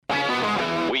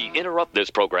interrupt this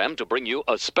program to bring you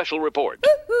a special report.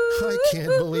 I can't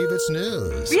believe it's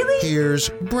news. Really? Here's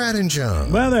Brad and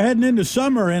John. Well, they're heading into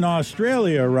summer in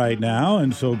Australia right now,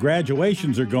 and so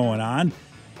graduations are going on.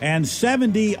 And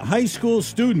 70 high school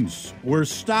students were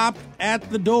stopped at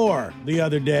the door the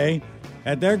other day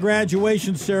at their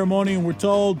graduation ceremony and were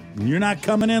told, "You're not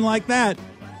coming in like that.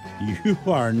 You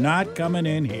are not coming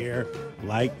in here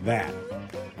like that."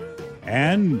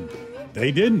 And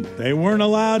they didn't. They weren't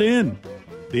allowed in.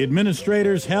 The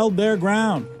administrators held their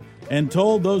ground and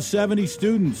told those 70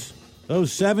 students,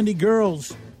 those 70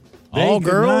 girls, they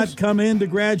could not come into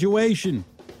graduation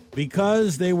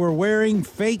because they were wearing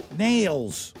fake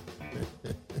nails.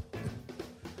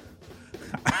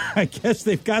 I guess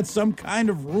they've got some kind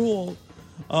of rule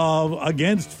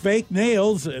against fake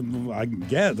nails. I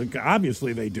guess,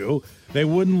 obviously they do. They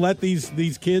wouldn't let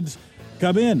these kids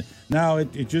come in. Now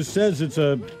it just says it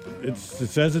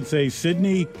says it's a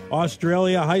Sydney,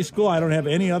 Australia high school. I don't have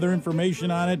any other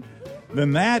information on it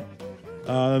than that.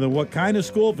 What kind of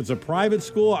school? If it's a private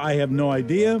school, I have no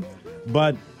idea.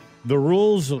 But the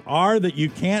rules are that you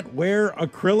can't wear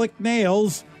acrylic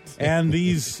nails. And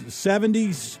these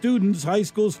 70 students, high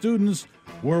school students,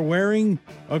 were wearing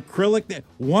acrylic.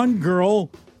 One girl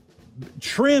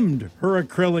trimmed her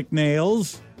acrylic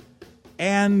nails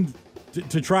and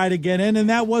to try to get in, and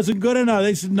that wasn't good enough.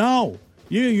 They said, "No,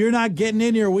 you're not getting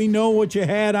in here. We know what you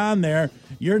had on there.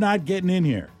 You're not getting in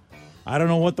here." I don't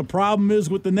know what the problem is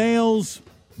with the nails,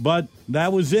 but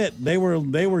that was it. They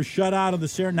were shut out of the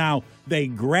ceremony. Now, they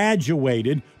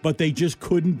graduated, but they just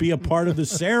couldn't be a part of the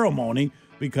ceremony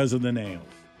because of the nails.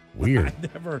 Weird.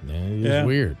 It is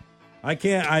weird. I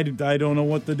can't. I don't know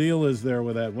what the deal is there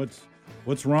with that.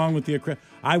 What's wrong with the acrylic?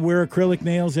 I wear acrylic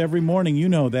nails every morning. You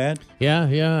know that. Yeah.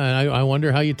 And I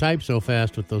wonder how you type so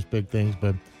fast with those big things,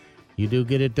 but you do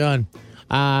get it done.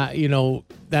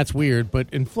 That's weird. But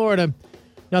in Florida,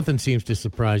 nothing seems to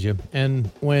surprise you. And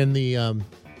when the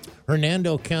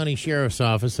Hernando County Sheriff's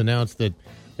Office announced that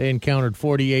they encountered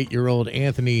 48-year-old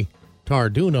Anthony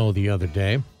Tarduno the other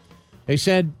day, they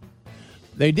said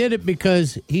they did it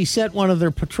because he set one of their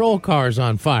patrol cars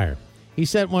on fire. He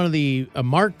set one of the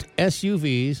marked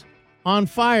SUVs on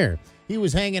fire. He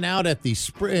was hanging out at the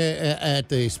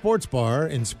sports bar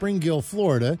in Springgill,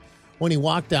 Florida, when he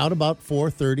walked out about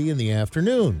 4:30 in the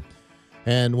afternoon.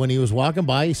 And when he was walking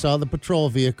by, he saw the patrol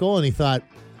vehicle, and he thought,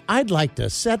 "I'd like to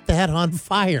set that on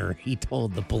fire," he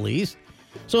told the police.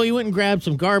 So he went and grabbed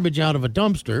some garbage out of a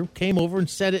dumpster, came over and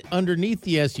set it underneath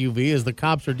the SUV as the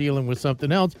cops are dealing with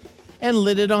something else, and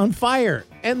lit it on fire.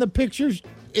 And the pictures,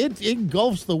 it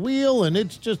engulfs the wheel, and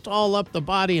it's just all up the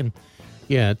body. And,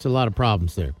 yeah, it's a lot of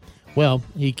problems there. Well,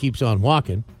 he keeps on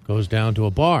walking, goes down to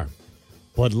a bar,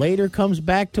 but later comes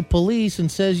back to police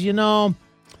and says, when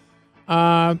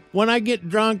I get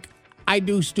drunk, I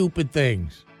do stupid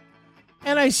things.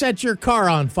 And I set your car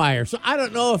on fire. So I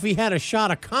don't know if he had a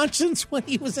shot of conscience when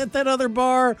he was at that other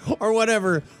bar or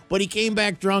whatever, but he came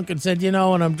back drunk and said, when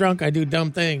I'm drunk, I do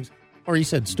dumb things. Or he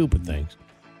said stupid things.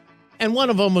 And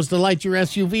one of them was to light your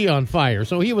SUV on fire.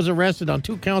 So he was arrested on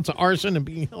 2 counts of arson and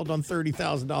being held on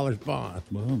 $30,000 bond.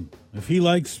 Well, if he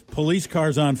likes police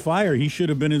cars on fire, he should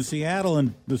have been in Seattle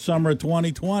in the summer of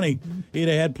 2020. He'd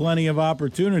have had plenty of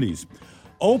opportunities.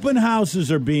 Open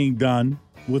houses are being done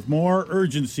with more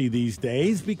urgency these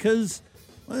days because,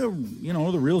 the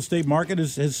real estate market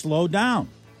has slowed down.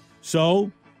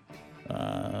 So,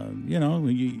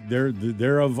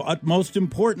 they're of utmost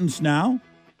importance now.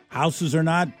 Houses are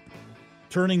not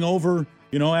turning over,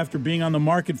 after being on the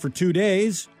market for 2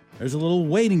 days. There's a little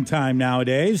waiting time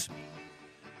nowadays.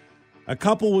 A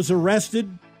couple was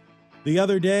arrested the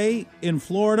other day in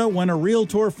Florida when a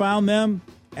realtor found them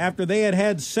after they had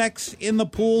had sex in the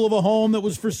pool of a home that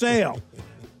was for sale.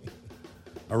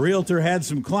 A realtor had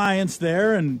some clients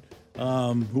there and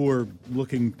who were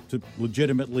looking to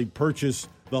legitimately purchase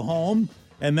the home,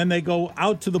 and then they go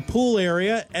out to the pool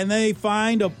area and they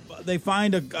find a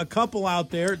couple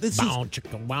out there. This is,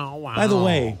 by the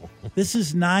way, this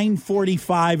is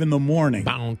 9:45 in the morning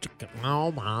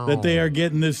that they are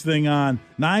getting this thing on.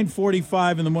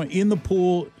 9:45 in the morning in the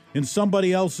pool, in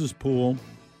somebody else's pool.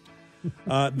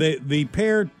 The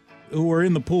pair who were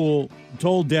in the pool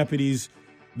told deputies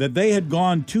that they had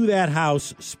gone to that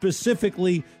house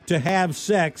specifically to have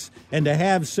sex and to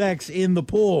have sex in the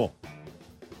pool.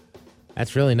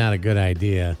 That's really not a good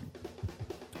idea.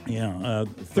 Yeah.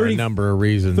 For a number of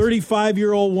reasons.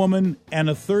 35-year-old woman and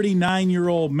a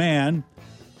 39-year-old man.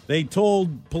 They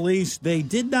told police they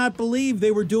did not believe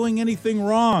they were doing anything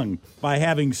wrong by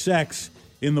having sex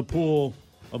in the pool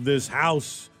of this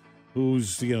house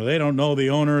who's, they don't know the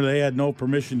owner. They had no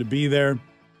permission to be there.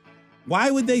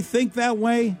 Why would they think that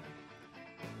way?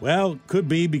 Well, could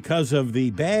be because of the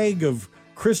bag of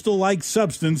crystal-like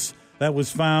substance that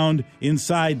was found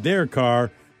inside their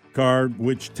car,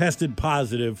 which tested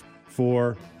positive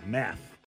for meth.